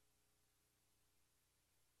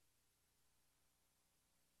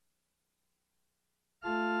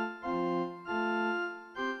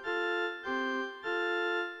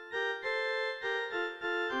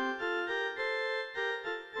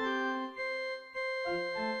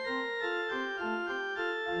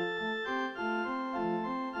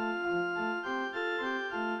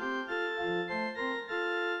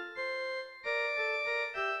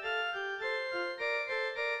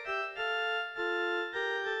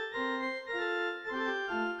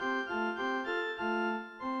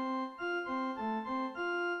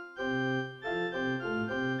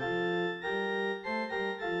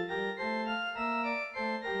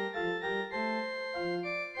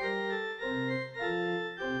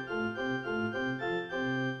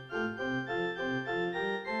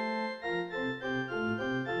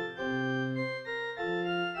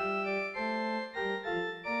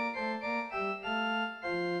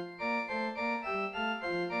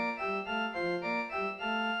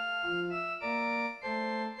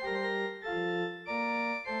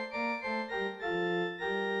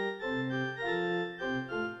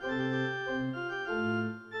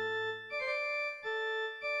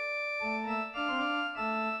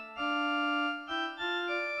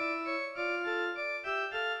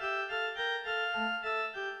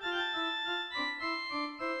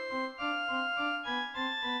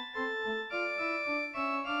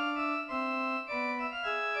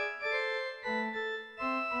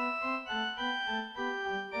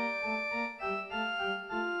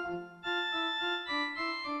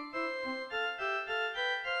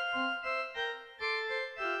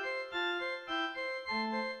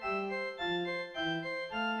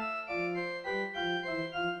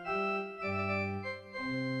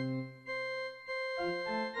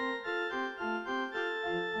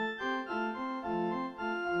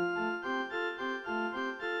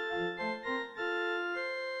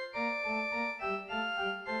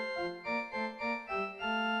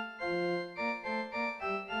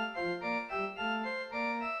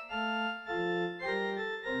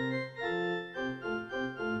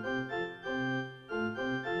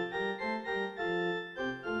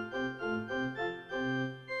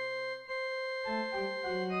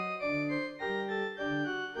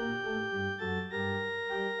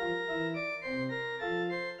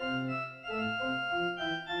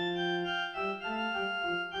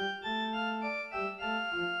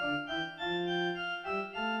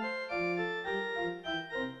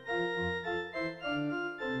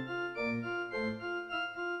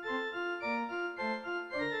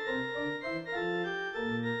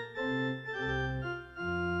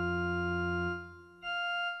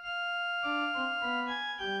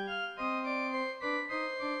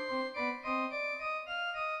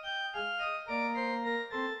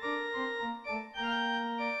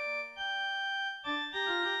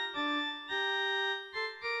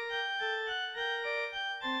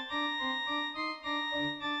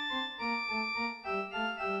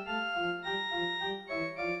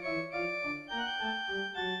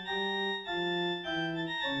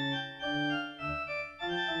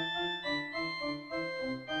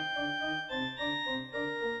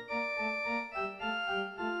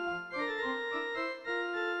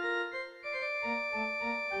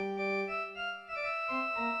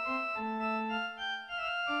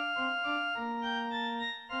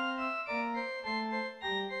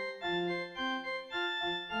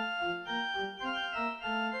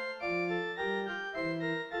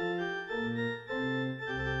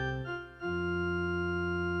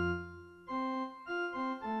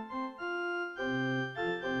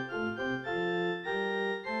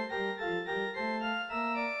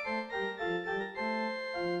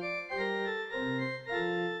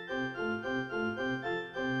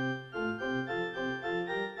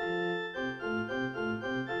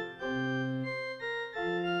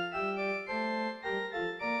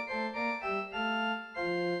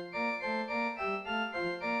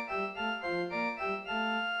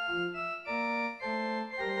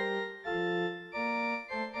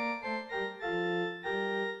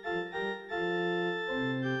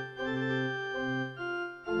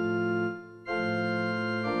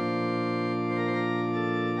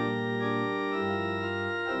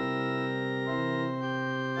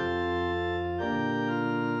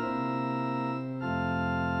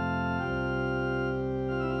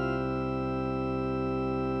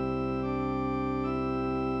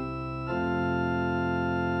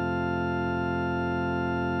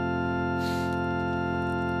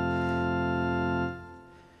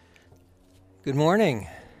Good morning.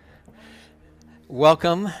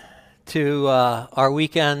 Welcome to our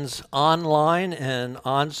weekend's online and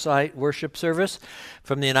on-site worship service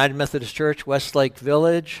from the United Methodist Church, Westlake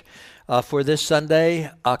Village, for this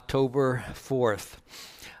Sunday, October 4th.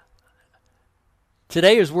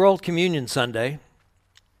 Today is World Communion Sunday,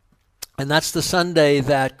 and that's the Sunday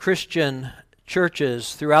that Christian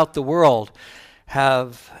churches throughout the world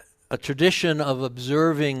have a tradition of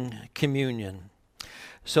observing communion,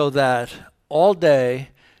 so that all day,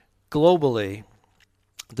 globally,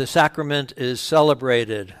 the sacrament is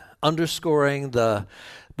celebrated, underscoring the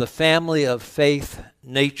family of faith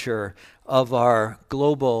nature of our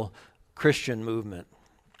global Christian movement.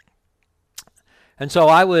 And so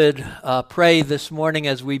I would pray this morning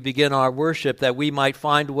as we begin our worship that we might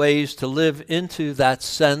find ways to live into that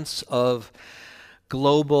sense of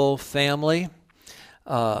global family,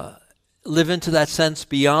 live into that sense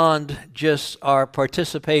beyond just our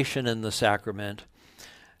participation in the sacrament,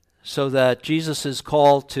 so that Jesus'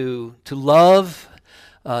 call to love,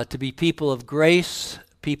 to be people of grace,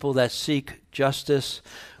 people that seek justice,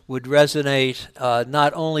 would resonate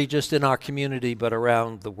not only just in our community but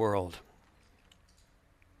around the world.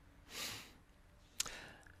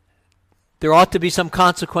 There ought to be some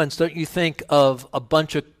consequence, don't you think, of a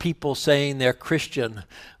bunch of people saying they're Christian,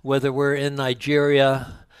 whether we're in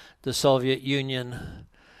Nigeria, the Soviet Union,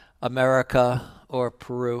 America, or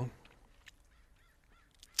Peru.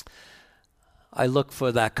 I look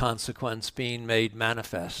for that consequence being made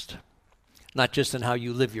manifest, not just in how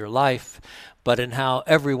you live your life, but in how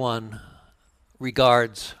everyone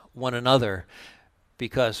regards one another,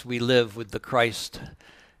 because we live with the Christ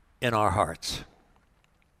in our hearts.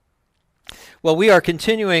 Well, we are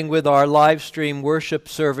continuing with our live stream worship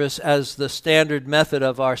service as the standard method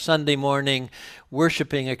of our Sunday morning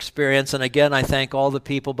worshiping experience. And again, I thank all the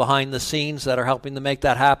people behind the scenes that are helping to make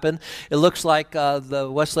that happen. It looks like the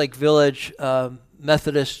Westlake Village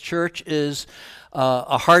Methodist Church is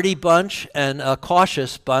a hearty bunch and a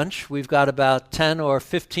cautious bunch. We've got about 10 or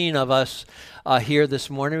 15 of us here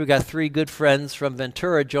this morning. We've got 3 good friends from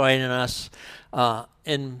Ventura joining us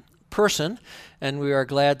in person, and we are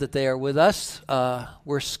glad that they are with us.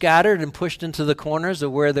 We're scattered and pushed into the corners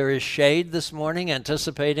of where there is shade this morning,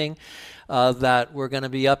 anticipating that we're going to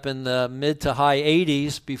be up in the mid to high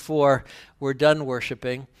 80s before we're done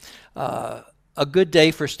worshiping. A good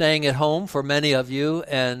day for staying at home for many of you,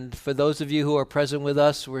 and for those of you who are present with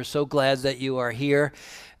us, we're so glad that you are here,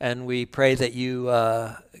 and we pray that you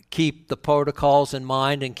keep the protocols in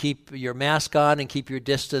mind and keep your mask on and keep your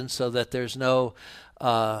distance so that there's no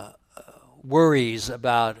worries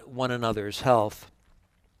about one another's health.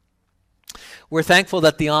 We're thankful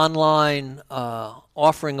that the online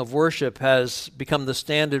offering of worship has become the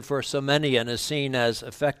standard for so many and is seen as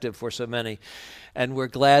effective for so many. And we're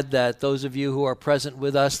glad that those of you who are present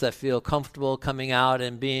with us that feel comfortable coming out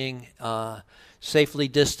and being safely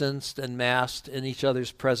distanced and masked in each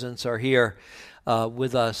other's presence are here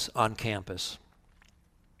with us on campus.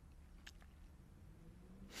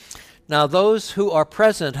 Now, those who are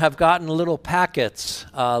present have gotten little packets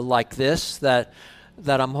like this that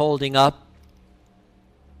I'm holding up.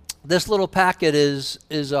 This little packet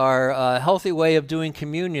is our healthy way of doing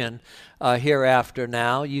communion hereafter.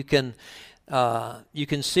 Now you can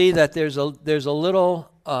see that there's a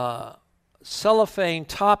little cellophane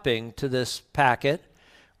topping to this packet,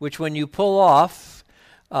 which when you pull off,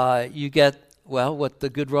 you get what the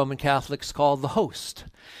good Roman Catholics call the host.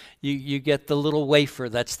 You get the little wafer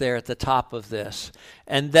that's there at the top of this.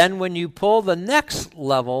 And then when you pull the next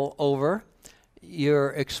level over,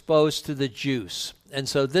 you're exposed to the juice. And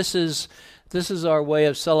so this is our way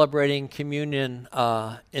of celebrating communion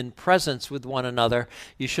in presence with one another.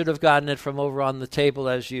 You should have gotten it from over on the table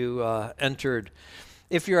as you entered.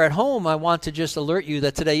 If you're at home, I want to just alert you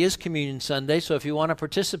that today is Communion Sunday. So if you want to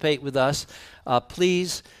participate with us,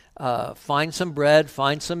 please find some bread,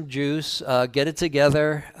 find some juice, get it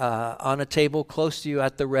together on a table close to you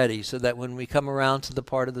at the ready, so that when we come around to the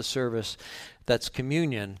part of the service that's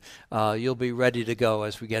communion, you'll be ready to go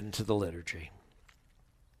as we get into the liturgy.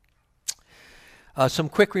 Some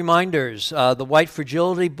quick reminders. The White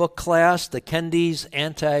Fragility book class, the Kendy's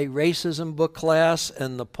Anti-Racism book class,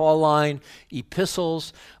 and the Pauline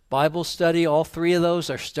Epistles Bible study, all 3 of those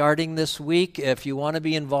are starting this week. If you want to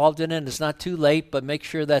be involved in it, it's not too late, but make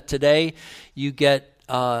sure that today you get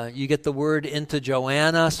the word into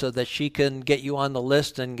Joanna so that she can get you on the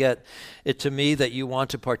list and get it to me that you want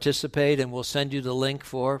to participate, and we'll send you the link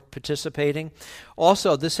for participating.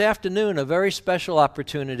 Also, this afternoon, a very special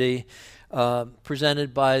opportunity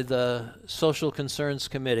presented by the Social Concerns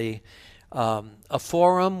Committee a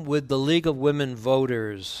forum with the League of Women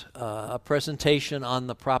Voters, a presentation on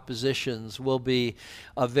the propositions will be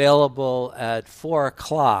available at 4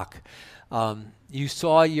 o'clock. You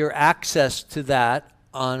saw your access to that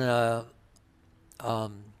on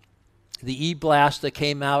the e-blast that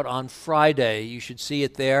came out on Friday. You should see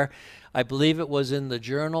it there. I believe it was in the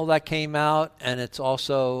journal that came out, and it's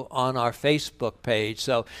also on our Facebook page.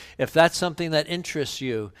 So if that's something that interests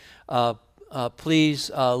you,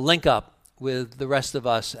 please link up with the rest of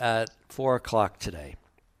us at 4 o'clock today.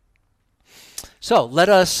 So let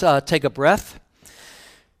us take a breath,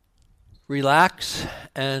 relax,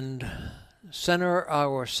 and center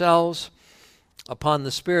ourselves upon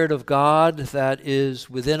the Spirit of God that is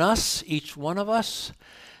within us, each one of us,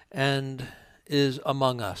 and is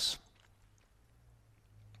among us.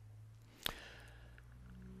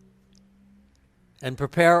 And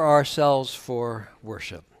prepare ourselves for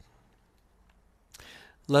worship.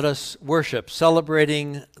 Let us worship,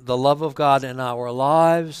 celebrating the love of God in our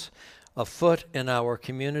lives, afoot in our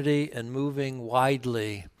community, and moving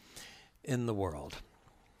widely in the world.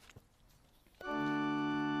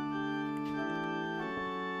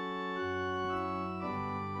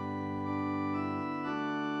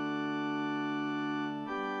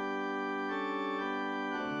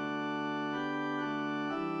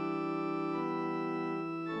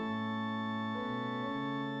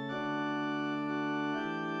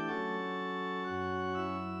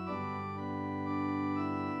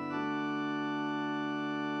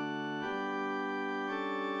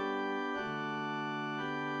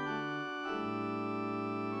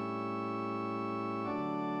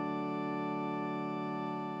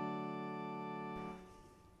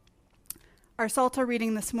 Our Psalter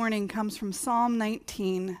reading this morning comes from Psalm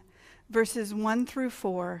 19, verses 1 through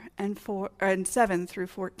 4 and 7 through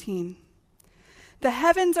 14. The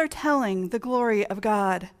heavens are telling the glory of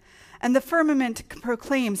God, and the firmament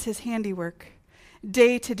proclaims his handiwork.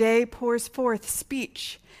 Day to day pours forth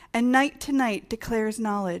speech, and night to night declares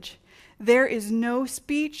knowledge. There is no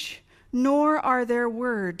speech, nor are there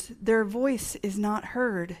words. Their voice is not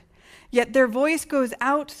heard. Yet their voice goes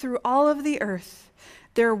out through all of the earth.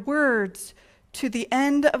 Their words to the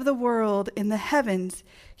end of the world. In the heavens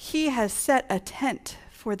he has set a tent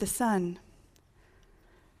for the sun.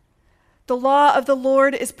 The law of the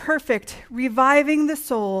Lord is perfect, reviving the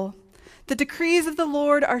soul. The decrees of the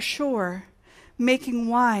Lord are sure, making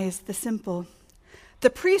wise the simple. The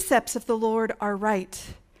precepts of the Lord are right,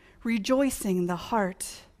 rejoicing the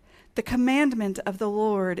heart. The commandment of the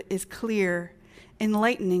Lord is clear,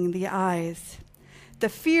 enlightening the eyes. The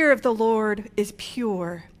fear of the Lord is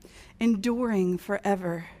pure, enduring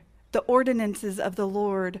forever. The ordinances of the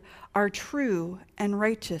Lord are true and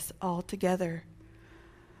righteous altogether.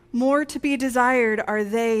 More to be desired are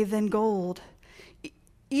they than gold,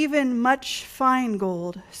 even much fine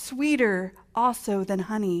gold, sweeter also than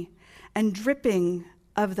honey, and dripping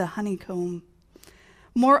of the honeycomb.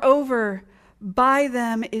 Moreover, by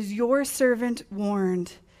them is your servant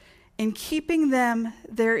warned. In keeping them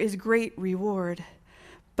there is great reward.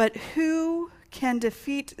 But who can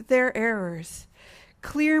defeat their errors?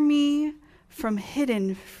 Clear me from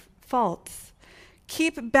hidden faults.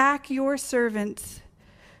 Keep back your servants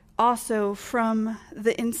also from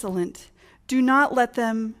the insolent. Do not let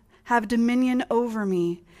them have dominion over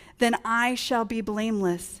me. Then I shall be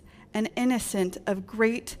blameless and innocent of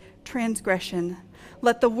great transgression.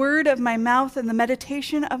 Let the word of my mouth and the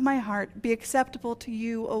meditation of my heart be acceptable to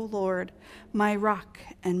you, O Lord, my rock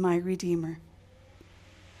and my redeemer.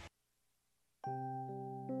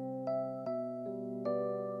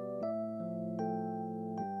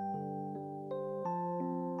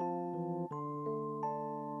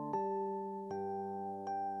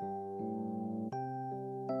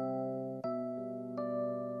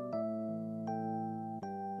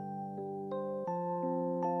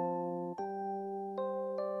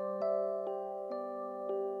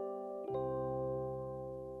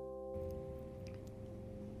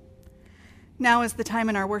 Now is the time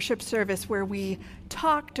in our worship service where we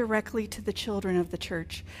talk directly to the children of the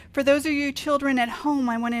church. For those of you children at home,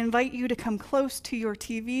 I want to invite you to come close to your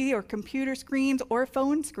TV or computer screens or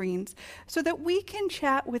phone screens so that we can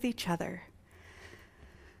chat with each other.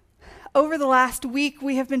 Over the last week,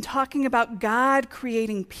 we have been talking about God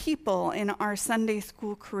creating people in our Sunday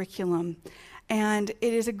school curriculum. And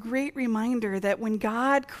it is a great reminder that when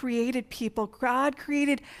God created people, God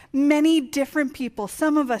created many different people,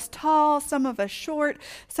 some of us tall, some of us short,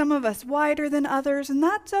 some of us wider than others, and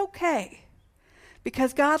that's okay.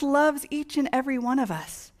 Because God loves each and every one of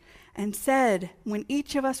us and said when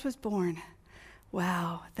each of us was born,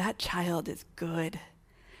 wow, that child is good.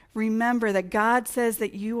 Remember that God says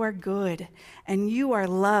that you are good and you are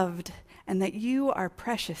loved and that you are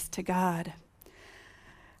precious to God.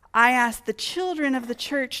 I asked the children of the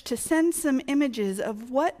church to send some images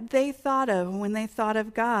of what they thought of when they thought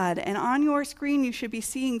of God. And on your screen, you should be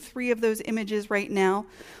seeing 3 of those images right now.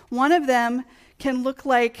 One of them can look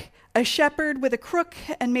like a shepherd with a crook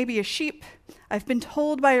and maybe a sheep. I've been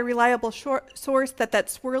told by a reliable source that that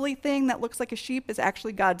swirly thing that looks like a sheep is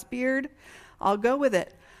actually God's beard. I'll go with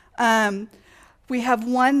it. We have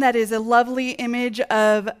one that is a lovely image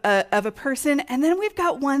of a person, and then we've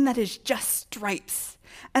got one that is just stripes.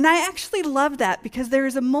 And I actually love that because there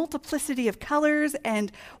is a multiplicity of colors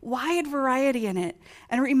and wide variety in it.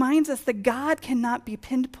 And it reminds us that God cannot be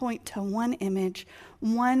pinpoint to one image,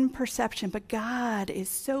 one perception, but God is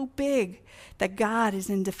so big that God is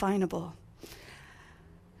indefinable.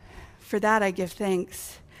 For that I give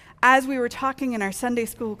thanks. As we were talking in our Sunday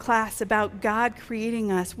school class about God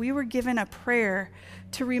creating us, we were given a prayer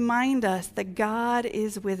to remind us that God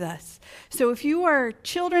is with us. So if you are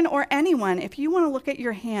children or anyone, if you want to look at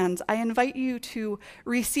your hands, I invite you to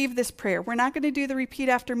receive this prayer. We're not going to do the repeat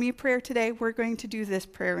after me prayer today. We're going to do this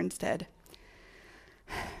prayer instead.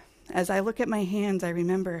 As I look at my hands, I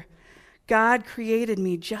remember God created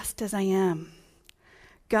me just as I am.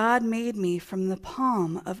 God made me from the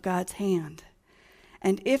palm of God's hand.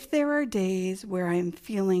 And if there are days where I am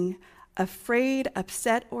feeling afraid,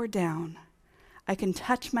 upset, or down, I can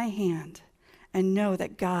touch my hand and know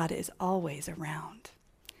that God is always around.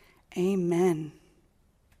 Amen.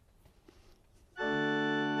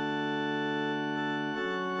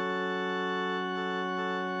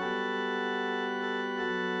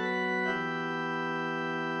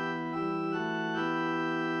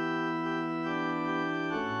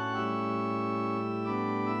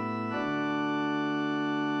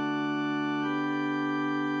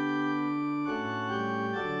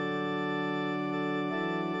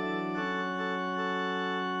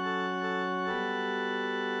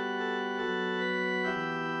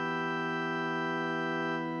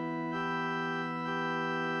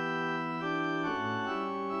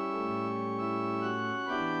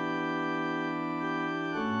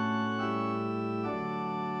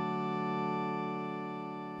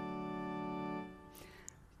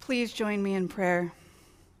 Please join me in prayer.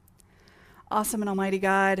 Awesome and almighty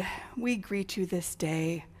God, we greet you this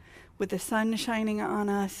day with the sun shining on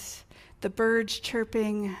us, the birds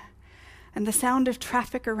chirping, and the sound of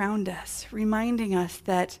traffic around us, reminding us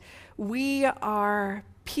that we are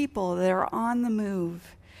people that are on the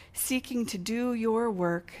move, seeking to do your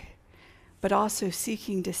work, but also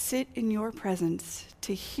seeking to sit in your presence,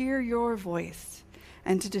 to hear your voice,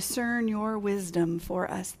 and to discern your wisdom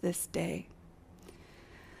for us this day.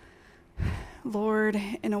 Lord,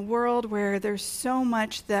 in a world where there's so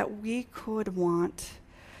much that we could want,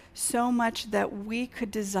 so much that we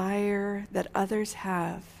could desire that others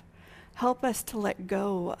have, help us to let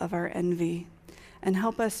go of our envy and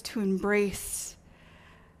help us to embrace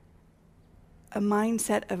a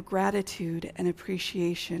mindset of gratitude and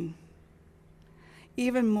appreciation.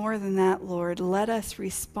 Even more than that, Lord, let us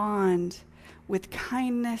respond with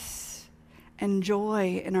kindness and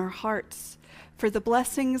joy in our hearts for the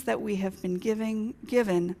blessings that we have been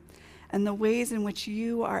given and the ways in which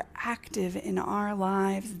you are active in our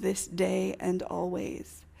lives this day and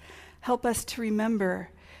always. Help us to remember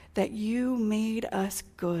that you made us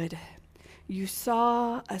good. You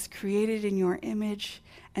saw us created in your image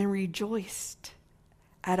and rejoiced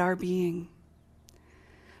at our being.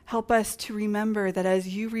 Help us to remember that as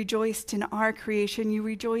you rejoiced in our creation, you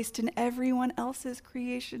rejoiced in everyone else's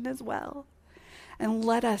creation as well. And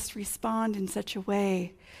let us respond in such a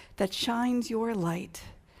way that shines your light,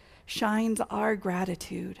 shines our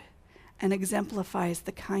gratitude, and exemplifies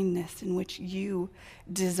the kindness in which you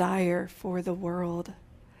desire for the world.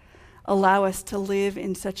 Allow us to live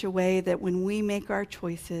in such a way that when we make our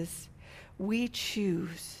choices, we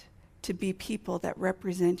choose to be people that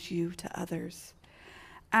represent you to others.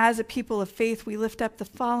 As a people of faith, we lift up the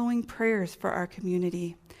following prayers for our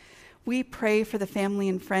community. We pray for the family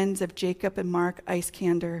and friends of Jacob and Mark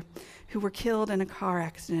Eiskander, who were killed in a car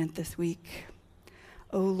accident this week.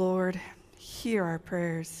 O Lord, hear our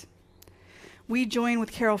prayers. We join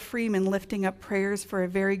with Carol Freeman lifting up prayers for a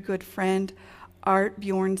very good friend, Art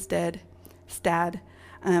Bjornstad,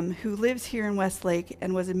 who lives here in Westlake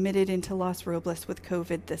and was admitted into Los Robles with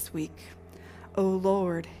COVID this week. O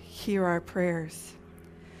Lord, hear our prayers.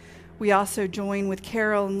 We also join with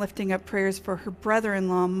Carol in lifting up prayers for her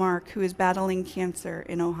brother-in-law, Mark, who is battling cancer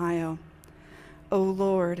in Ohio. O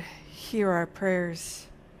Lord, hear our prayers.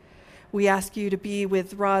 We ask you to be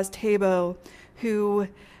with Roz Tabo, who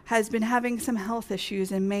has been having some health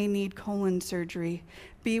issues and may need colon surgery.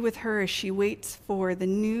 Be with her as she waits for the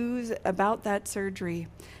news about that surgery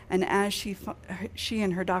and as she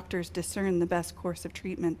and her doctors discern the best course of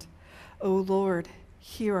treatment. O Lord,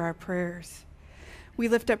 hear our prayers. We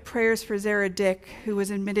lift up prayers for Zara Dick, who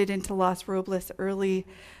was admitted into Los Robles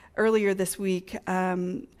earlier this week,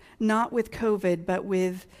 not with COVID, but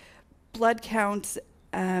with blood counts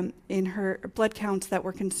in her blood counts that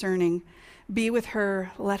were concerning. Be with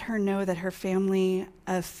her. Let her know that her family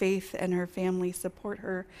of faith and her family support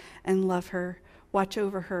her and love her, watch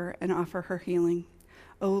over her, and offer her healing.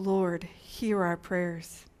 O Lord, hear our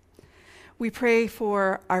prayers. We pray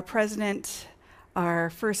for our president, our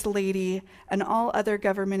First Lady, and all other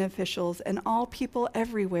government officials, and all people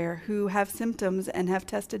everywhere who have symptoms and have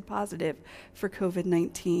tested positive for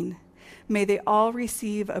COVID-19. May they all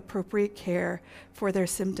receive appropriate care for their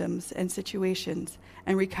symptoms and situations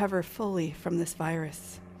and recover fully from this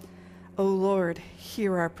virus. O Lord,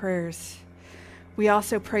 hear our prayers. We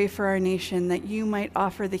also pray for our nation that you might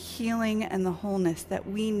offer the healing and the wholeness that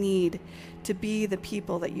we need to be the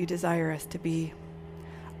people that you desire us to be.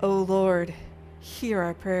 O Lord, hear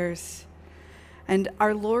our prayers. And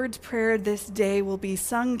our Lord's Prayer this day will be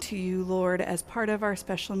sung to you, Lord, as part of our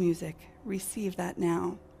special music. Receive that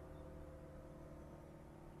now.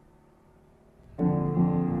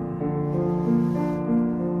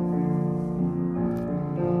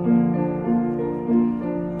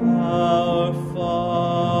 Our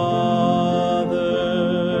Father,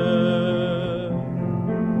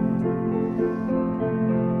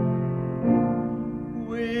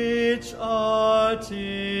 which art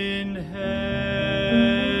in heaven,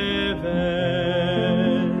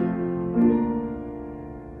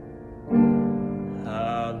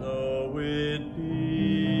 hallowed be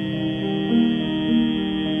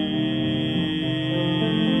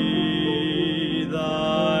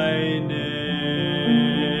thy name.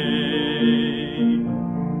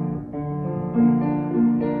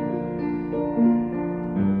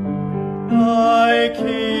 Thy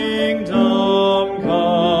kingdom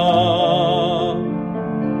come,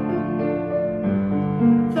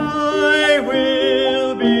 thy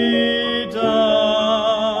will be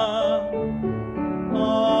done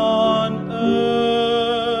on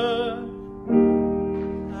earth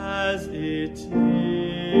as it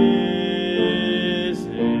is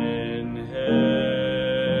in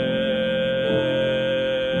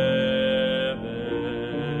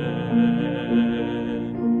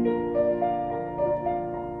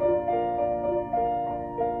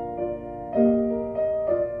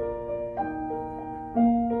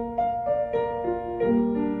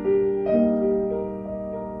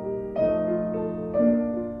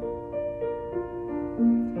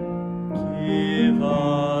Give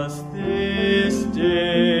us this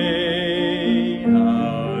day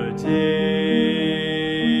our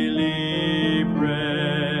daily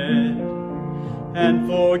bread, and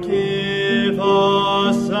forgive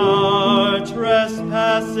us our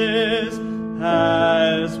trespasses,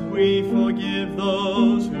 as we forgive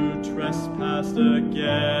those who trespass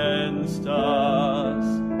against us.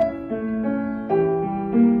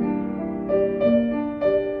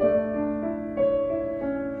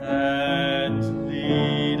 And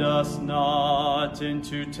lead us not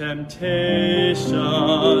into temptation,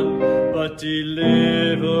 but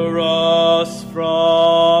deliver us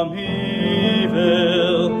from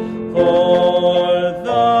evil. For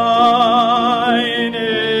thine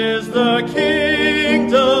is the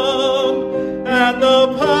kingdom, and the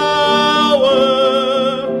power,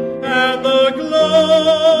 and the glory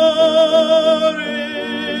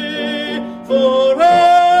forever.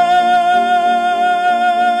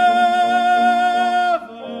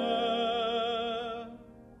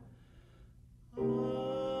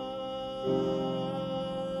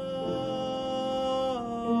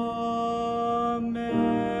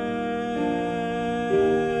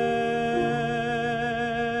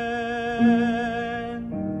 Amen.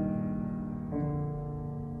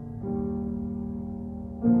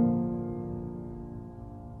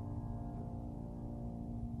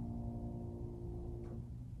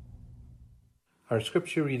 Our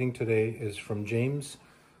scripture reading today is from James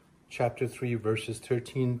chapter 3, verses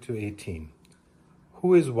 13 to 18.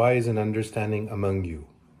 Who is wise and understanding among you?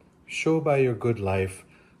 Show by your good life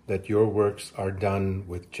that your works are done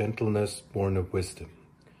with gentleness born of wisdom.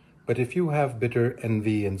 But if you have bitter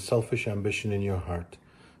envy and selfish ambition in your heart,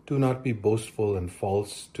 do not be boastful and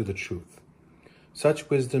false to the truth. Such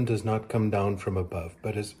wisdom does not come down from above,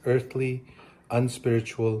 but is earthly,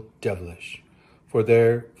 unspiritual, devilish. For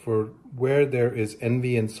where there is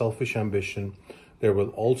envy and selfish ambition, there will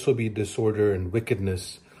also be disorder and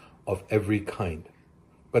wickedness of every kind.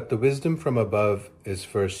 But the wisdom from above is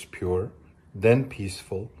first pure, then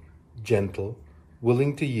peaceful, gentle,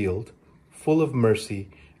 willing to yield, full of mercy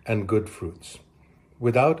and good fruits,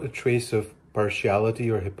 without a trace of partiality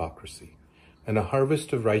or hypocrisy. And a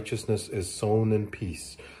harvest of righteousness is sown in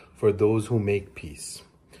peace for those who make peace.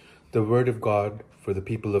 The word of God for the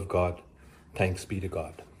people of God. Thanks be to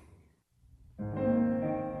God.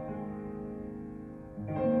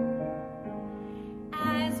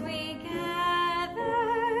 As we gather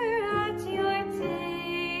at your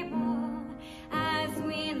table, as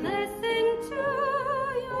we listen to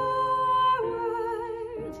your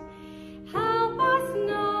word, help us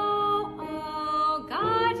know, oh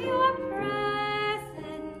God, your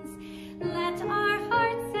presence. Let our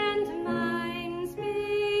hearts and minds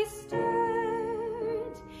be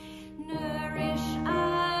stirred. Nourish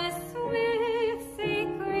us with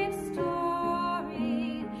sacred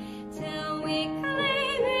story till we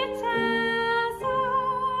claim it as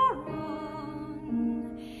our own.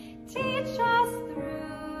 Teach us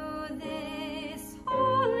through this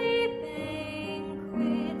holy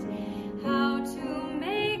banquet how to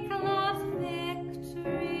make love's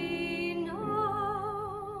victory known.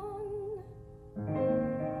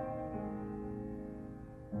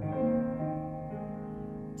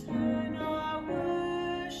 Turn our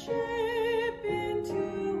worship into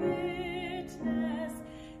witness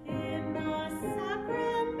in the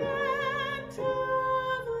sacrament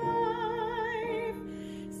of life.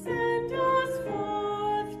 Send us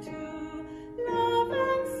forth to love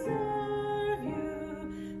and serve you,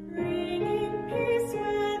 bringing peace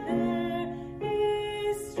where there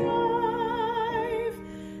is strife.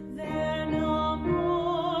 There no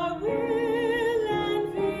more will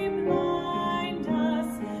envy blind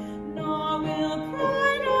us, nor will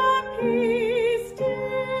pride our peace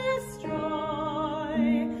destroy.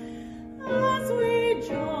 As we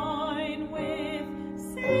join with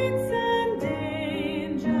saints and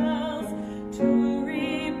angels to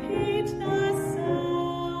repeat the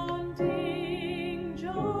sounding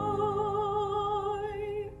joy.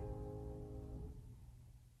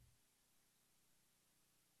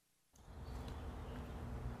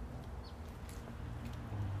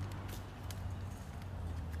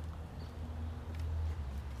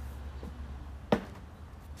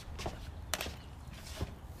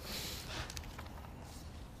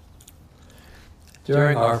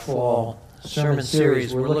 During our fall sermon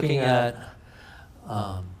series, we're looking at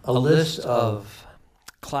a list of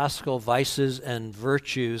classical vices and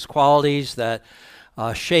virtues, qualities that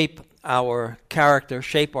shape our character,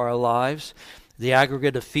 shape our lives, the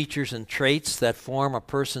aggregate of features and traits that form a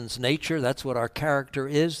person's nature. That's what our character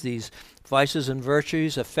is. These vices and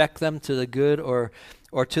virtues affect them to the good or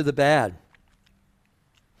to the bad.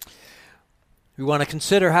 We want to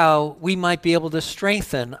consider how we might be able to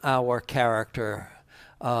strengthen our character,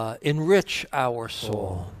 enrich our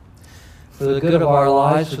soul, for the good of our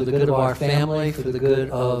lives, for the good of our family, for the good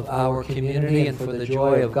of our community, and for the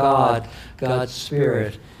joy of God, God's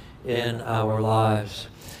Spirit in our lives.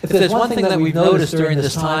 If there's one thing that we've noticed during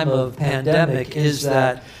this time of pandemic is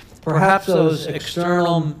that perhaps those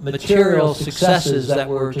external material successes that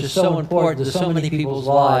were just so important to so many people's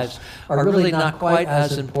lives are really not quite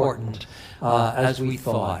as important as we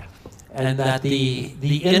thought. And that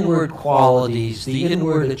the inward qualities, the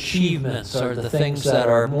inward achievements are the things that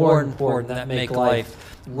are more important, that make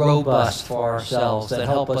life robust for ourselves, that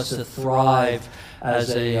help us to thrive as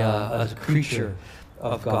a creature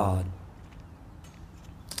of God.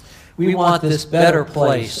 We want this better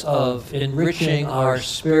place of enriching our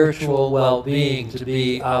spiritual well-being to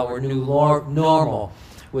be our new normal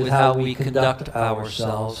with how we conduct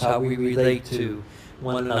ourselves, how we relate to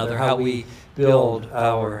one another, how we build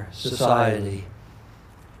our society.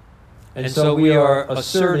 And so we are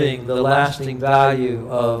asserting the lasting value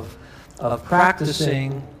of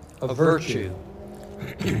practicing a virtue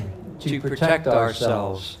to protect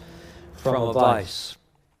ourselves from a vice,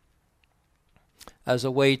 as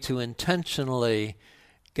a way to intentionally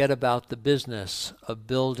get about the business of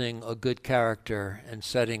building a good character and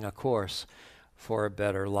setting a course for a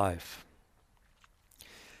better life.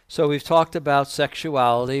 So we've talked about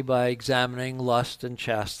sexuality by examining lust and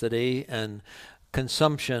chastity and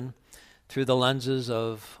consumption through the lenses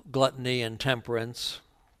of gluttony and temperance,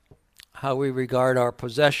 how we regard our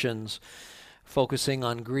possessions, focusing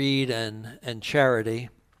on greed and charity.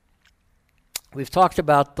 We've talked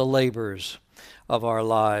about the labors of our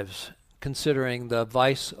lives, considering the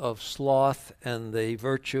vice of sloth and the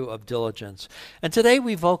virtue of diligence. And today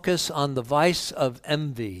we focus on the vice of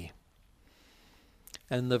envy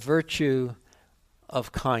and the virtue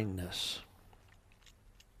of kindness.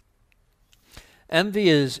 Envy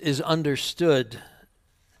is understood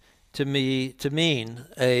to mean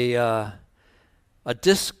a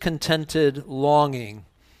discontented longing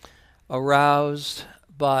aroused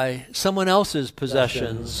by someone else's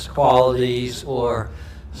possessions, qualities, or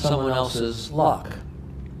someone else's luck.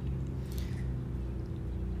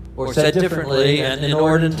 Or said differently, an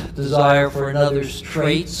inordinate desire for another's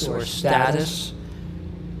traits or status,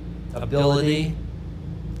 ability,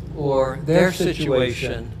 or their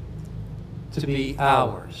situation to be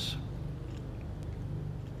ours.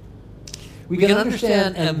 We can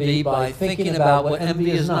understand envy by thinking about what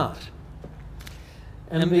envy is not.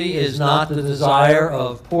 Envy is not the desire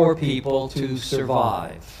of poor people to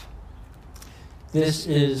survive. This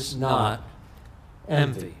is not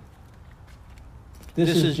envy. This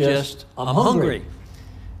is just, I'm hungry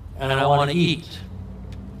and I want to eat.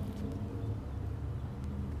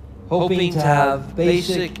 Hoping to have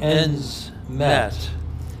basic ends met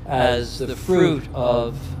as the fruit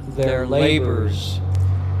of their labors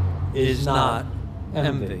is not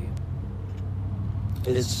envy.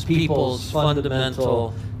 It's people's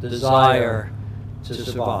fundamental desire to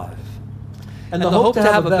survive. And the hope to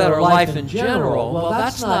have a better life in general, well,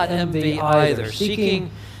 that's not envy either. The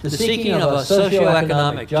seeking of a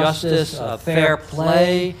socioeconomic justice, of fair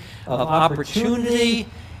play, of opportunity,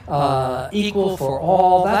 equal for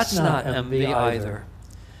all, that's not envy either.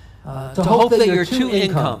 To hope that your two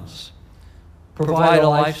incomes provide a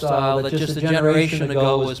lifestyle that just a generation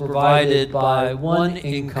ago was provided by one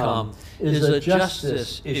income is a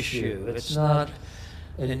justice issue. It's not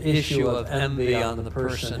an issue of envy on the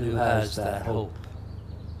person who has that hope.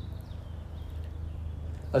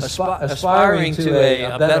 Aspiring to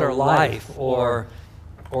a better life or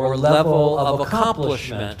level of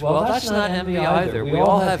accomplishment, well, that's not envy either. We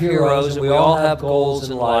all have heroes and we all have goals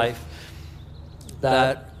in life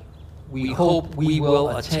that we hope we will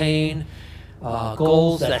attain,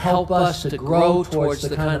 goals that help us to grow towards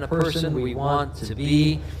the kind of person we want to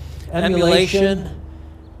be. Emulation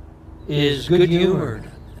is good-humored.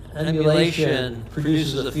 Emulation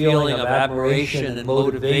produces a feeling of admiration and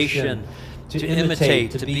motivation to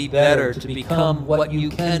imitate, to be better, to become what you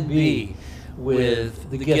can be with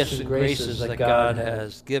the gifts and graces that God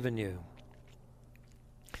has given you.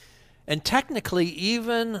 And technically,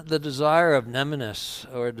 even the desire of nemesis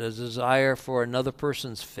or the desire for another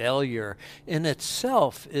person's failure in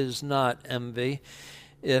itself is not envy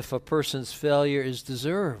if a person's failure is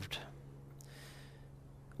deserved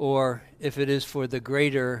or if it is for the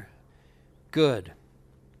greater good.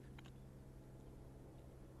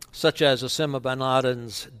 Such as Osama bin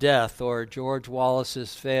Laden's death or George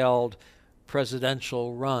Wallace's failed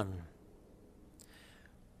presidential run.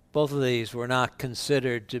 Both of these were not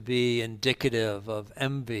considered to be indicative of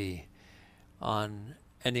envy on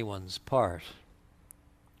anyone's part.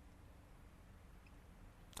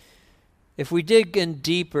 If we dig in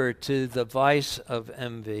deeper to the vice of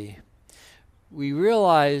envy, we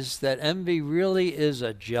realize that envy really is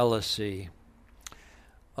a jealousy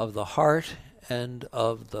of the heart and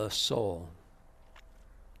of the soul.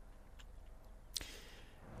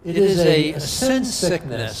 It is a sin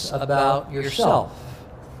sickness about yourself,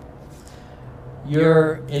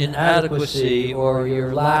 your inadequacy or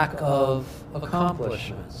your lack of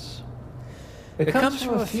accomplishments. It comes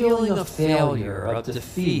from a feeling of failure, of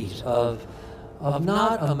defeat, of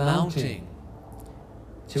not amounting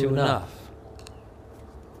to enough.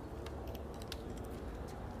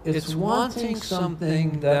 It's wanting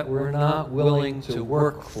something that we're not willing to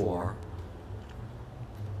work for,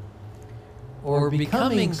 or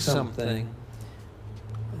becoming something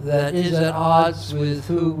that is at odds with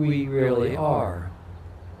who we really are.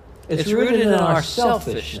 It's rooted in our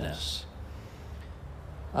selfishness,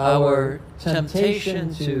 our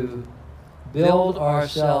temptation to build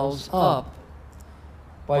ourselves up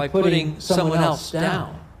by putting someone else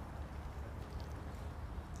down.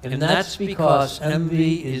 And that's because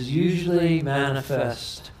envy is usually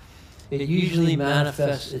manifest. It usually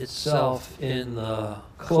manifests itself in the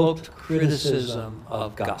cloaked criticism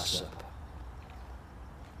of gossip.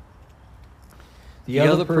 The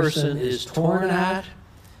other person is torn at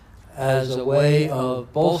as a way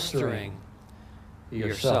of bolstering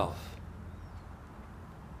yourself.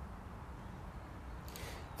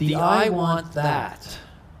 The I want that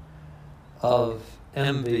of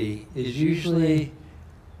envy is usually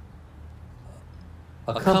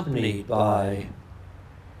accompanied by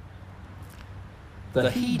the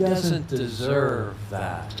he doesn't deserve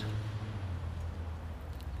that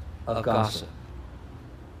of gossip.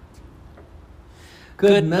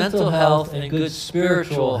 Good mental health and good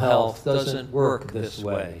spiritual health doesn't work this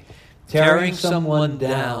way. Tearing someone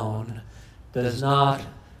down does not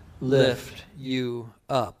lift you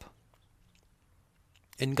up.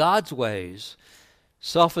 In God's ways,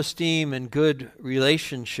 self-esteem and good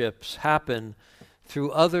relationships happen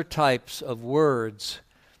through other types of words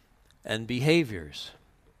and behaviors.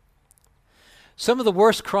 Some of the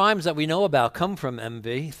worst crimes that we know about come from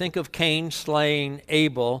envy. Think of Cain slaying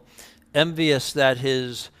Abel, envious that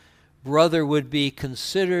his brother would be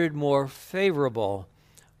considered more favorable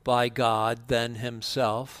by God than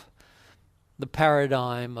himself. The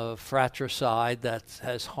paradigm of fratricide that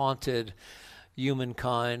has haunted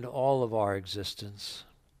humankind all of our existence.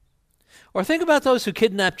 Or think about those who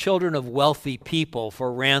kidnap children of wealthy people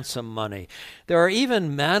for ransom money. There are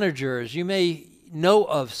even managers, you may know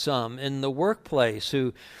of some in the workplace,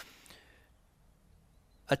 who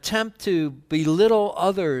attempt to belittle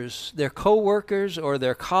others, their co-workers or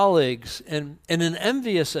their colleagues, in an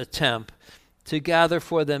envious attempt to gather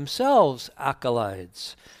for themselves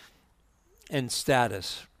accolades and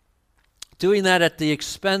status, doing that at the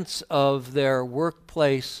expense of their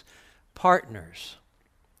workplace partners.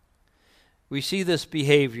 We see this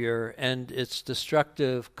behavior and its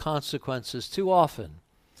destructive consequences too often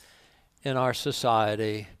in our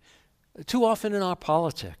society, too often in our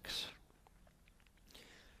politics.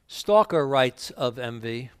 Stalker writes of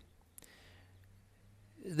envy,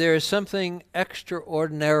 "There is something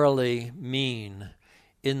extraordinarily mean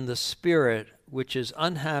in the spirit which is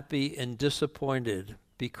unhappy and disappointed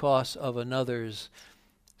because of another's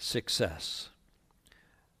success,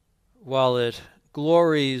 while it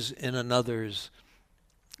glories in another's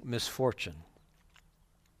misfortune."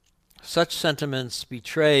 Such sentiments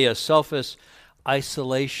betray a selfish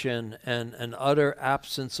isolation and an utter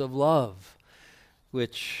absence of love,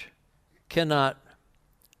 which cannot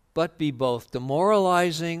but be both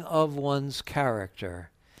demoralizing of one's character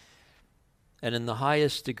and in the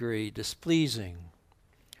highest degree displeasing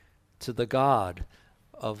to the God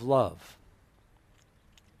of love.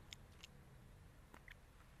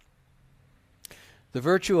 The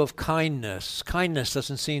virtue of kindness. Kindness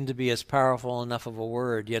doesn't seem to be as powerful enough of a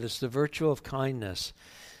word, yet it's the virtue of kindness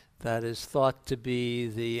that is thought to be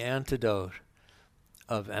the antidote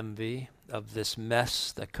of envy, of this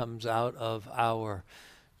mess that comes out of our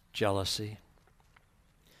jealousy.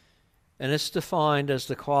 And it's defined as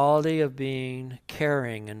the quality of being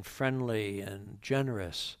caring and friendly and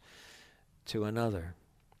generous to another.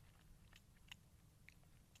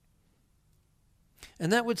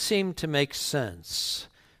 And that would seem to make sense,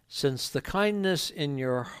 since the kindness in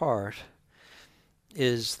your heart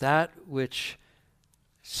is that which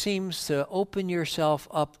seems to open yourself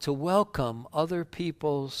up to welcome other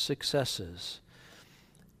people's successes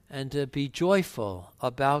and to be joyful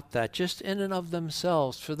about that, just in and of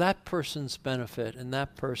themselves, for that person's benefit and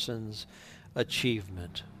that person's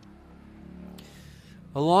achievement.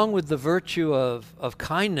 Along with the virtue of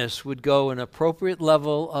kindness would go an appropriate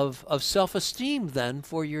level of self-esteem then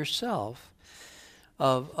for yourself,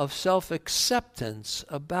 of self-acceptance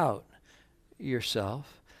about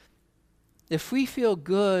yourself. If we feel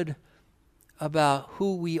good about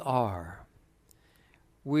who we are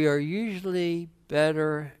usually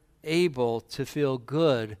better able to feel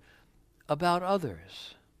good about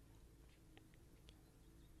others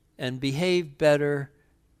and behave better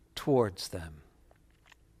towards them.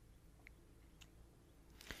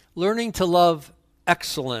 Learning to love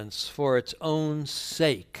excellence for its own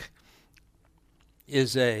sake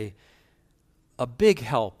is a big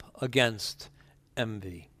help against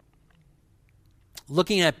envy.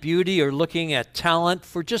 Looking at beauty or looking at talent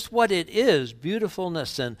for just what it is,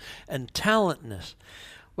 beautifulness and talentness.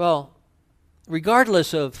 Well,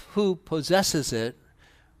 regardless of who possesses it,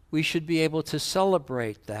 we should be able to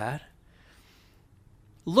celebrate that.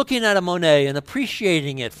 Looking at a Monet and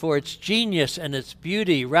appreciating it for its genius and its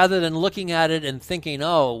beauty, rather than looking at it and thinking,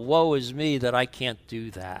 oh, woe is me that I can't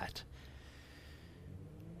do that.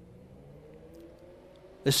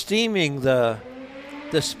 Esteeming the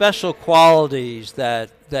special qualities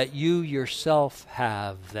that you yourself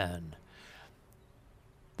have then,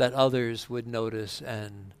 that others would notice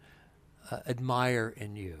and admire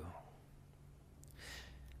in you.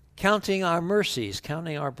 Counting our mercies,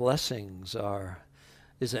 counting our blessings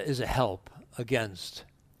is a help against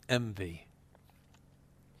envy.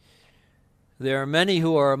 There are many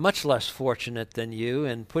who are much less fortunate than you,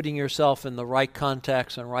 and putting yourself in the right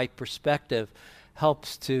context and right perspective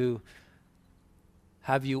helps to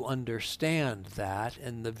have you understand that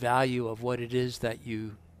and the value of what it is that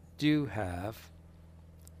you do have.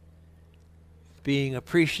 Being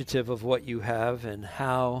appreciative of what you have and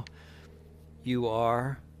how you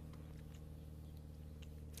are.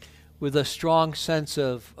 With a strong sense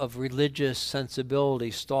of religious sensibility,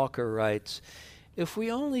 Stalker writes, if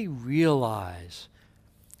we only realize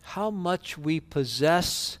how much we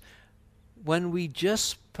possess when we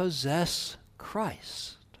just possess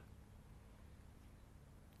Christ.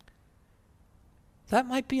 That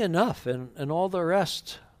might be enough, and all the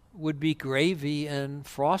rest would be gravy and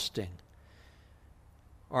frosting.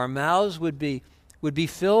 Our mouths would be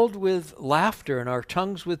filled with laughter and our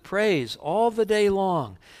tongues with praise all the day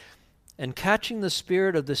long. And catching the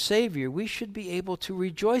Spirit of the Savior, we should be able to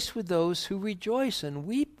rejoice with those who rejoice and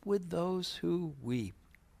weep with those who weep.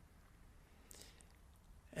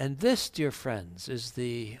 And this, dear friends, is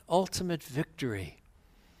the ultimate victory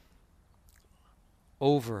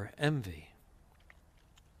over envy.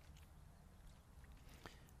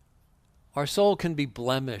 Our soul can be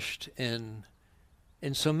blemished in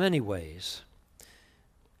so many ways.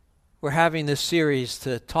 We're having this series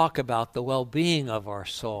to talk about the well-being of our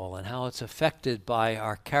soul and how it's affected by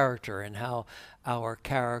our character and how our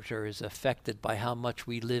character is affected by how much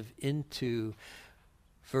we live into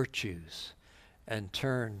virtues and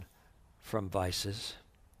turn from vices.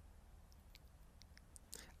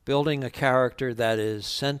 Building a character that is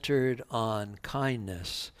centered on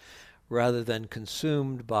kindness rather than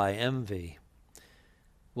consumed by envy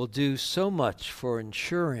will do so much for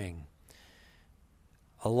ensuring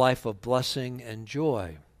a life of blessing and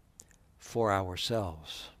joy for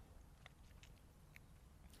ourselves.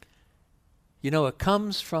 You know, it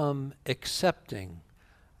comes from accepting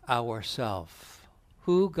ourselves,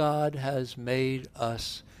 who God has made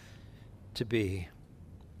us to be,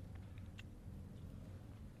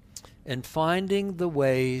 and finding the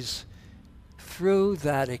ways through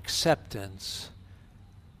that acceptance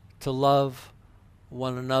to love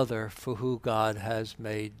one another for who God has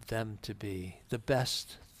made them to be, the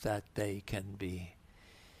best that they can be.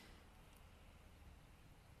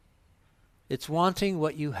 It's wanting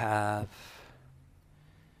what you have,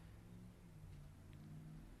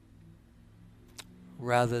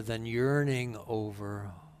 rather than yearning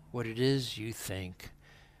over what it is you think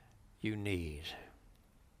you need.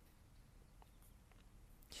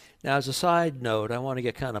 Now, as a side note, I want to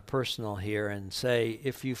get kind of personal here and say,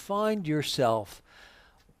 if you find yourself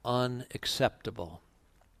unacceptable,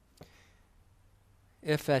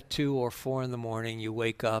 if at 2 or 4 in the morning you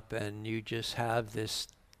wake up and you just have this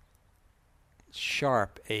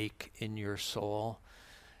sharp ache in your soul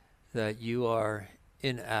that you are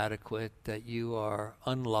inadequate, that you are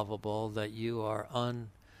unlovable, that you are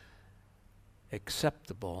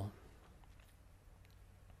unacceptable,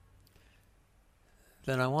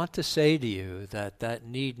 then I want to say to you that that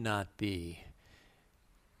need not be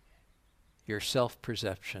your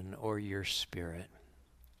self-perception or your spirit.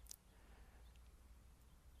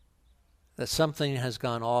 That something has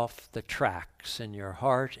gone off the tracks in your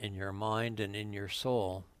heart, in your mind, and in your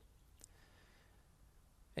soul.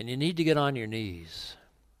 And you need to get on your knees.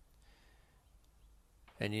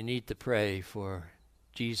 And you need to pray for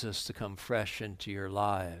Jesus to come fresh into your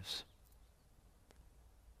lives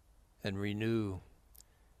and renew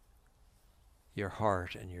your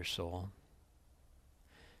heart and your soul.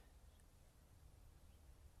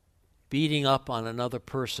 Beating up on another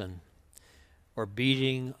person or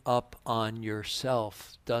beating up on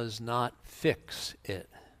yourself does not fix it.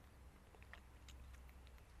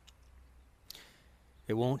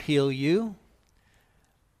 It won't heal you,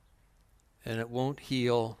 and it won't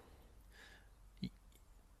heal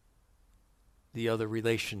the other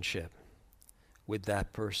relationship with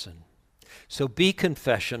that person. So be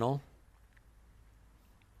confessional.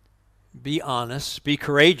 Be honest, be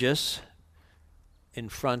courageous in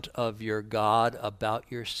front of your God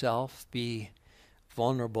about yourself. Be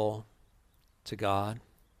vulnerable to God.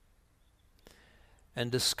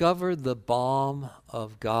 And discover the balm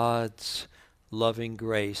of God's loving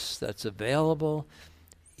grace that's available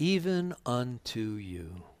even unto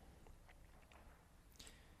you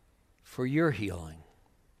for your healing,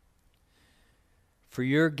 for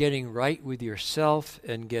your getting right with yourself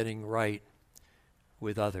and getting right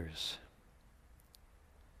with others.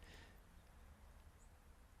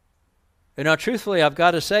 And now, truthfully, I've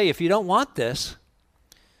got to say, if you don't want this,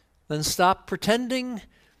 then stop pretending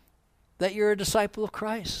that you're a disciple of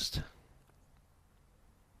Christ.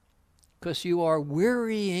 Because you are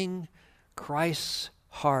wearying Christ's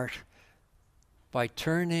heart by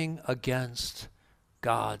turning against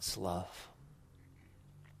God's love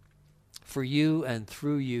for you and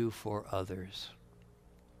through you for others.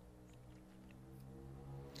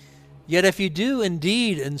 Yet if you do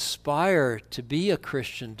indeed inspire to be a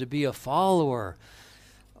Christian, to be a follower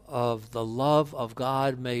of the love of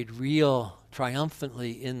God made real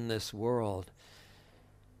triumphantly in this world,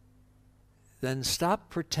 then stop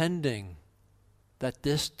pretending that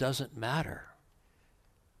this doesn't matter.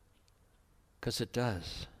 because it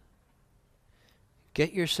does.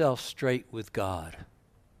 Get yourself straight with God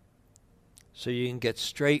so you can get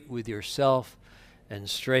straight with yourself and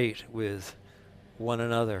straight with one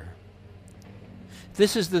another.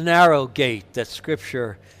 This is the narrow gate that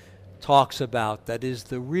Scripture talks about, that is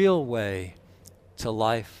the real way to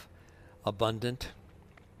life abundant.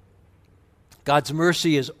 God's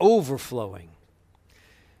mercy is overflowing.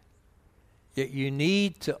 Yet you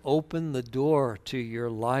need to open the door to your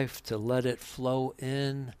life to let it flow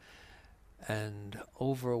in and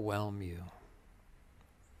overwhelm you.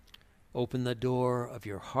 Open the door of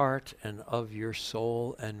your heart and of your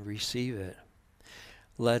soul and receive it.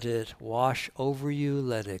 Let it wash over you.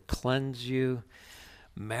 Let it cleanse you.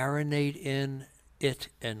 Marinate in it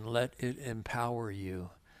and let it empower you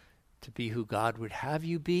to be who God would have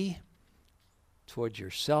you be towards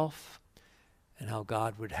yourself and how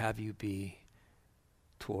God would have you be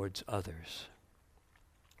towards others.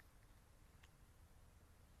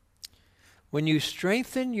 When you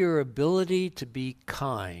strengthen your ability to be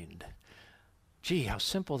kind, gee, how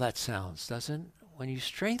simple that sounds, doesn't it? When you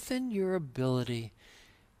strengthen your ability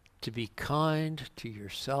to be kind to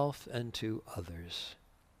yourself and to others,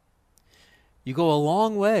 you go a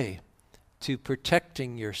long way to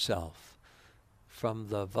protecting yourself from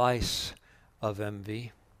the vice of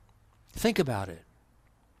envy. Think about it.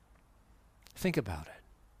 Think about it.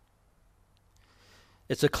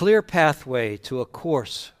 It's a clear pathway to a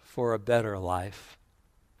course for a better life.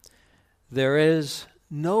 There is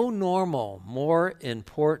no normal more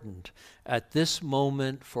important at this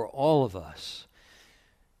moment for all of us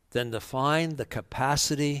than to find the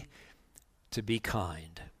capacity to be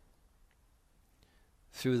kind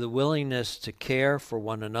through the willingness to care for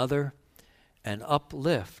one another and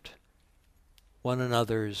uplift one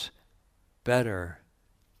another's better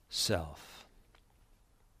self.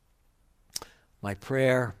 My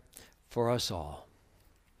prayer for us all.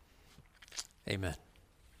 Amen.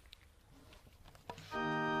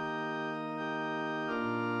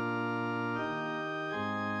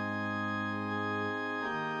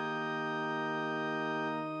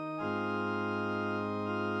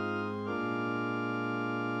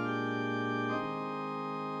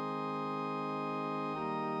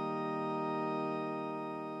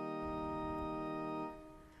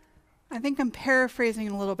 I think I'm paraphrasing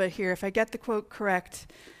a little bit here. If I get the quote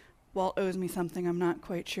correct, Walt owes me something. I'm not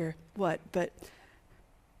quite sure what. But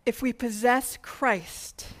if we possess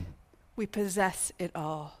Christ, we possess it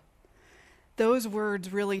all. Those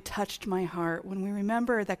words really touched my heart when we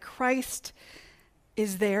remember that Christ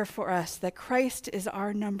is there for us, that Christ is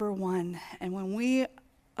our number one. And when we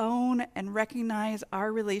own and recognize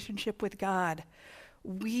our relationship with God,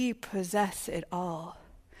 we possess it all.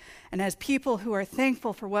 And as people who are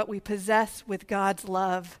thankful for what we possess with God's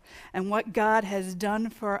love and what God has done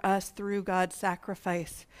for us through God's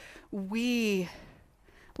sacrifice, we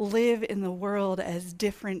live in the world as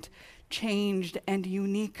different, changed, and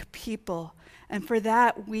unique people. And for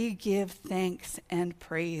that, we give thanks and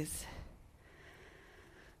praise.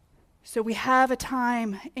 So we have a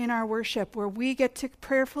time in our worship where we get to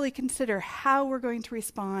prayerfully consider how we're going to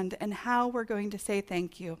respond and how we're going to say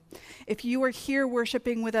thank you. If you are here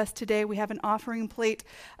worshiping with us today, we have an offering plate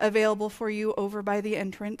available for you over by the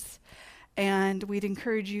entrance, and we'd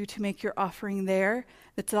encourage you to make your offering there.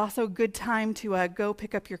 It's also a good time to go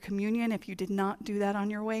pick up your communion if you did not do that on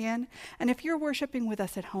your way in. And if you're worshiping with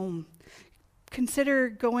us at home, consider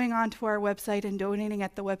going onto our website and donating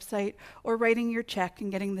at the website, or writing your check and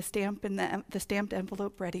getting the stamp and the stamped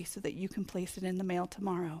envelope ready so that you can place it in the mail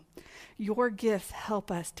tomorrow. Your gifts help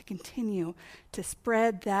us to continue to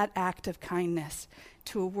spread that act of kindness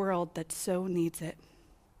to a world that so needs it.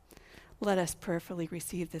 Let us prayerfully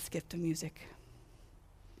receive this gift of music.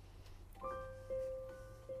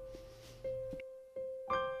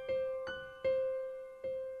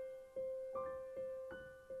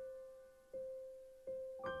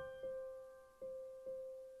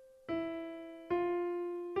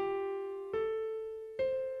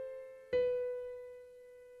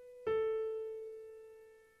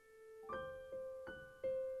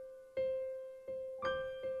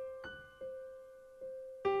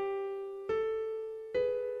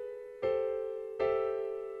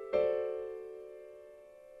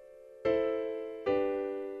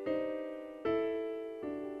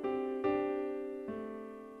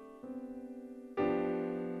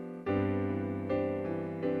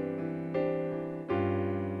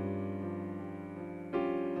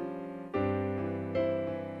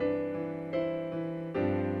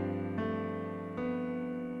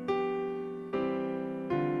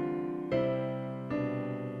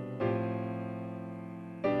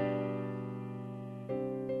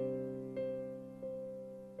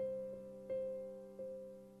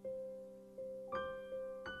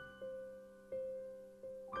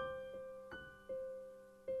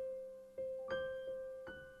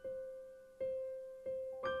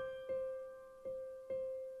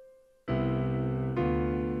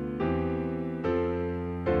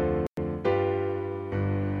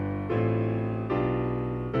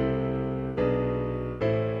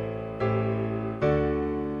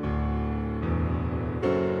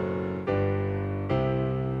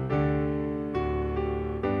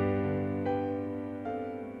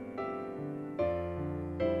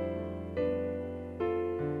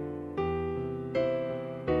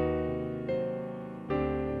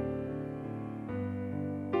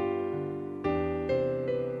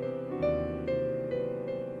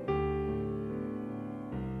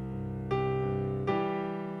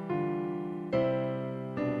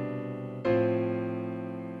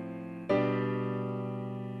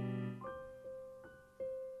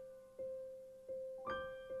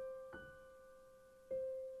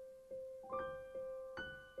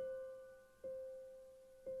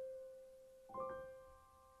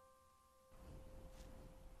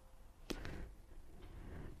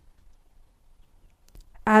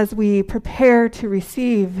 As we prepare to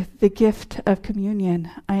receive the gift of communion,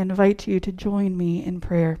 I invite you to join me in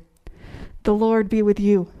prayer. The Lord be with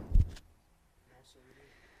you.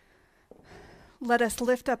 Let us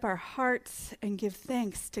lift up our hearts and give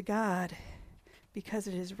thanks to God, because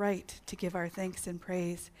it is right to give our thanks and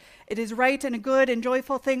praise. It is right and a good and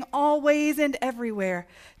joyful thing always and everywhere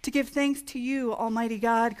to give thanks to you, Almighty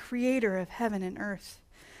God, creator of heaven and earth.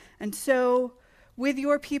 And so, with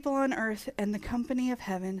your people on earth and the company of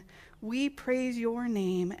heaven, we praise your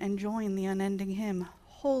name and join the unending hymn.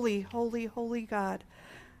 Holy, holy, holy God,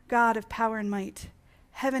 God of power and might.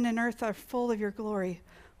 Heaven and earth are full of your glory.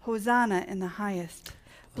 Hosanna in the highest.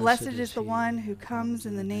 Blessed is the one who comes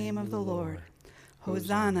in the name of the Lord.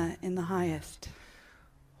 Hosanna in the highest.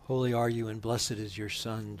 Holy are you, and blessed is your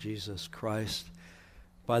Son, Jesus Christ.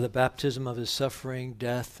 By the baptism of his suffering,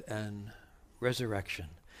 death, and resurrection,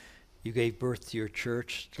 you gave birth to your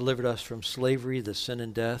church, delivered us from slavery, the sin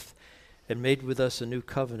and death, and made with us a new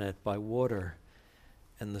covenant by water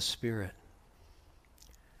and the Spirit.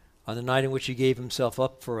 On the night in which he gave himself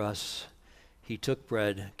up for us, he took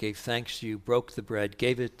bread, gave thanks to you, broke the bread,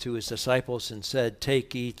 gave it to his disciples, and said,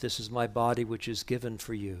 "Take, eat, this is my body which is given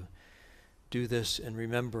for you. Do this in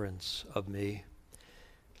remembrance of me."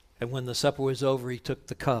 And when the supper was over, he took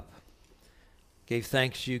the cup, gave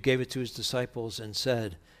thanks to you, gave it to his disciples, and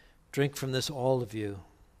said, "Drink from this, all of you.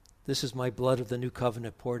 This is my blood of the new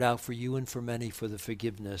covenant, poured out for you and for many for the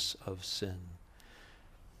forgiveness of sin.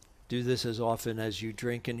 Do this as often as you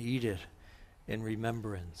drink and eat it in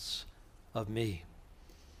remembrance of me."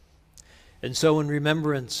 And so in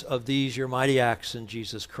remembrance of these your mighty acts in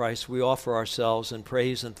Jesus Christ, we offer ourselves in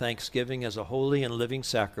praise and thanksgiving as a holy and living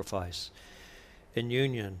sacrifice in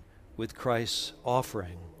union with Christ's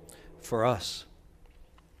offering for us.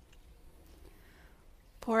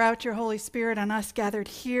 Pour out your Holy Spirit on us gathered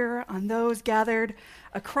here, on those gathered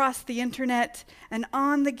across the internet, and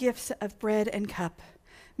on the gifts of bread and cup.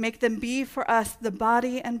 Make them be for us the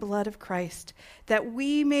body and blood of Christ, that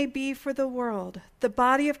we may be for the world the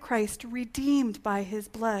body of Christ, redeemed by his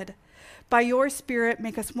blood. By your Spirit,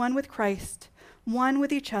 make us one with Christ, one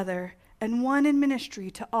with each other, and one in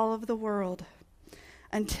ministry to all of the world,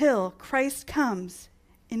 until Christ comes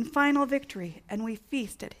in final victory and we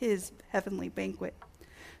feast at his heavenly banquet.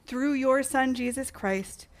 Through your Son, Jesus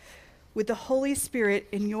Christ, with the Holy Spirit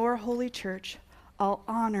in your holy church, all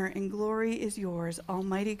honor and glory is yours,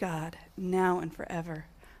 Almighty God, now and forever.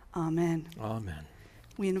 Amen. Amen.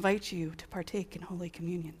 We invite you to partake in Holy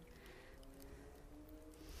Communion.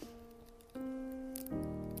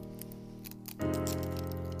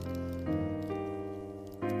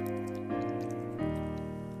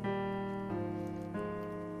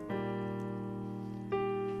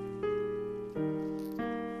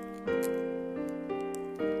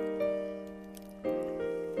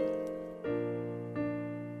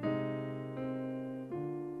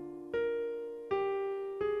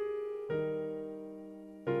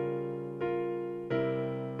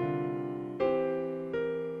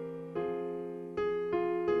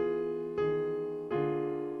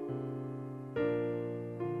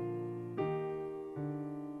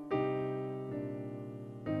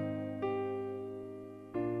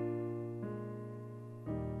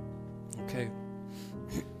 Okay.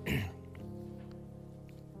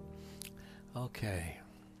 Okay.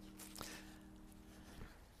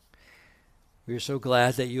 We are so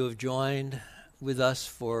glad that you have joined with us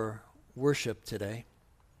for worship today.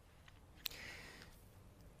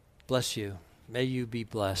 Bless you. May you be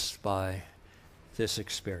blessed by this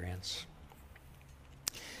experience.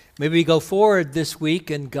 May we go forward this week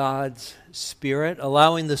in God's Spirit,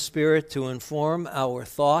 allowing the Spirit to inform our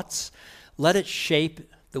thoughts. Let it shape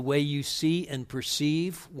the way you see and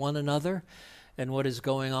perceive one another and what is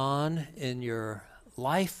going on in your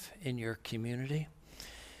life, in your community.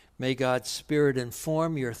 May God's Spirit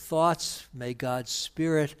inform your thoughts. May God's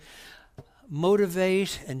Spirit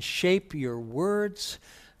motivate and shape your words.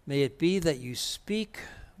 May it be that you speak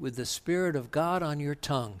with the Spirit of God on your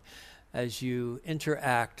tongue as you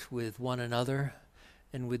interact with one another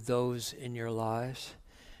and with those in your lives.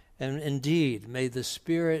 And indeed, may the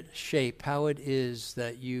Spirit shape how it is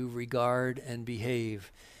that you regard and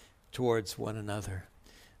behave towards one another.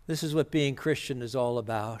 This is what being Christian is all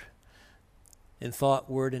about. In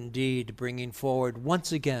thought, word, and deed, bringing forward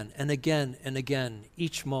once again and again and again,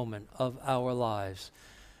 each moment of our lives,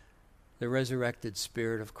 the resurrected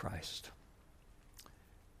Spirit of Christ.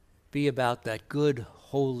 Be about that good,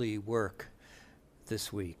 holy work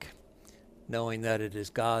this week, knowing that it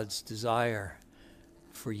is God's desire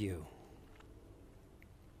for you.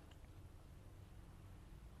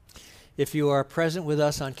 If you are present with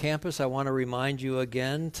us on campus, I want to remind you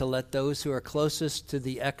again to let those who are closest to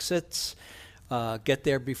the exits get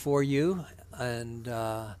there before you, and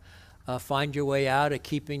find your way out at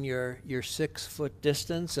keeping your 6-foot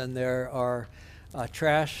distance. And there are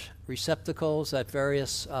trash receptacles at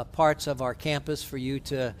various parts of our campus for you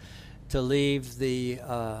to leave the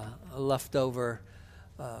leftover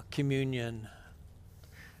communion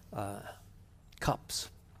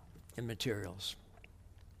cups and materials.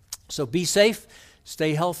 So be safe,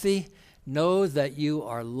 stay healthy, know that you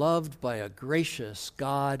are loved by a gracious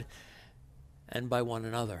God and by one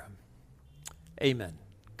another. Amen.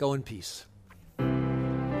 Go in peace.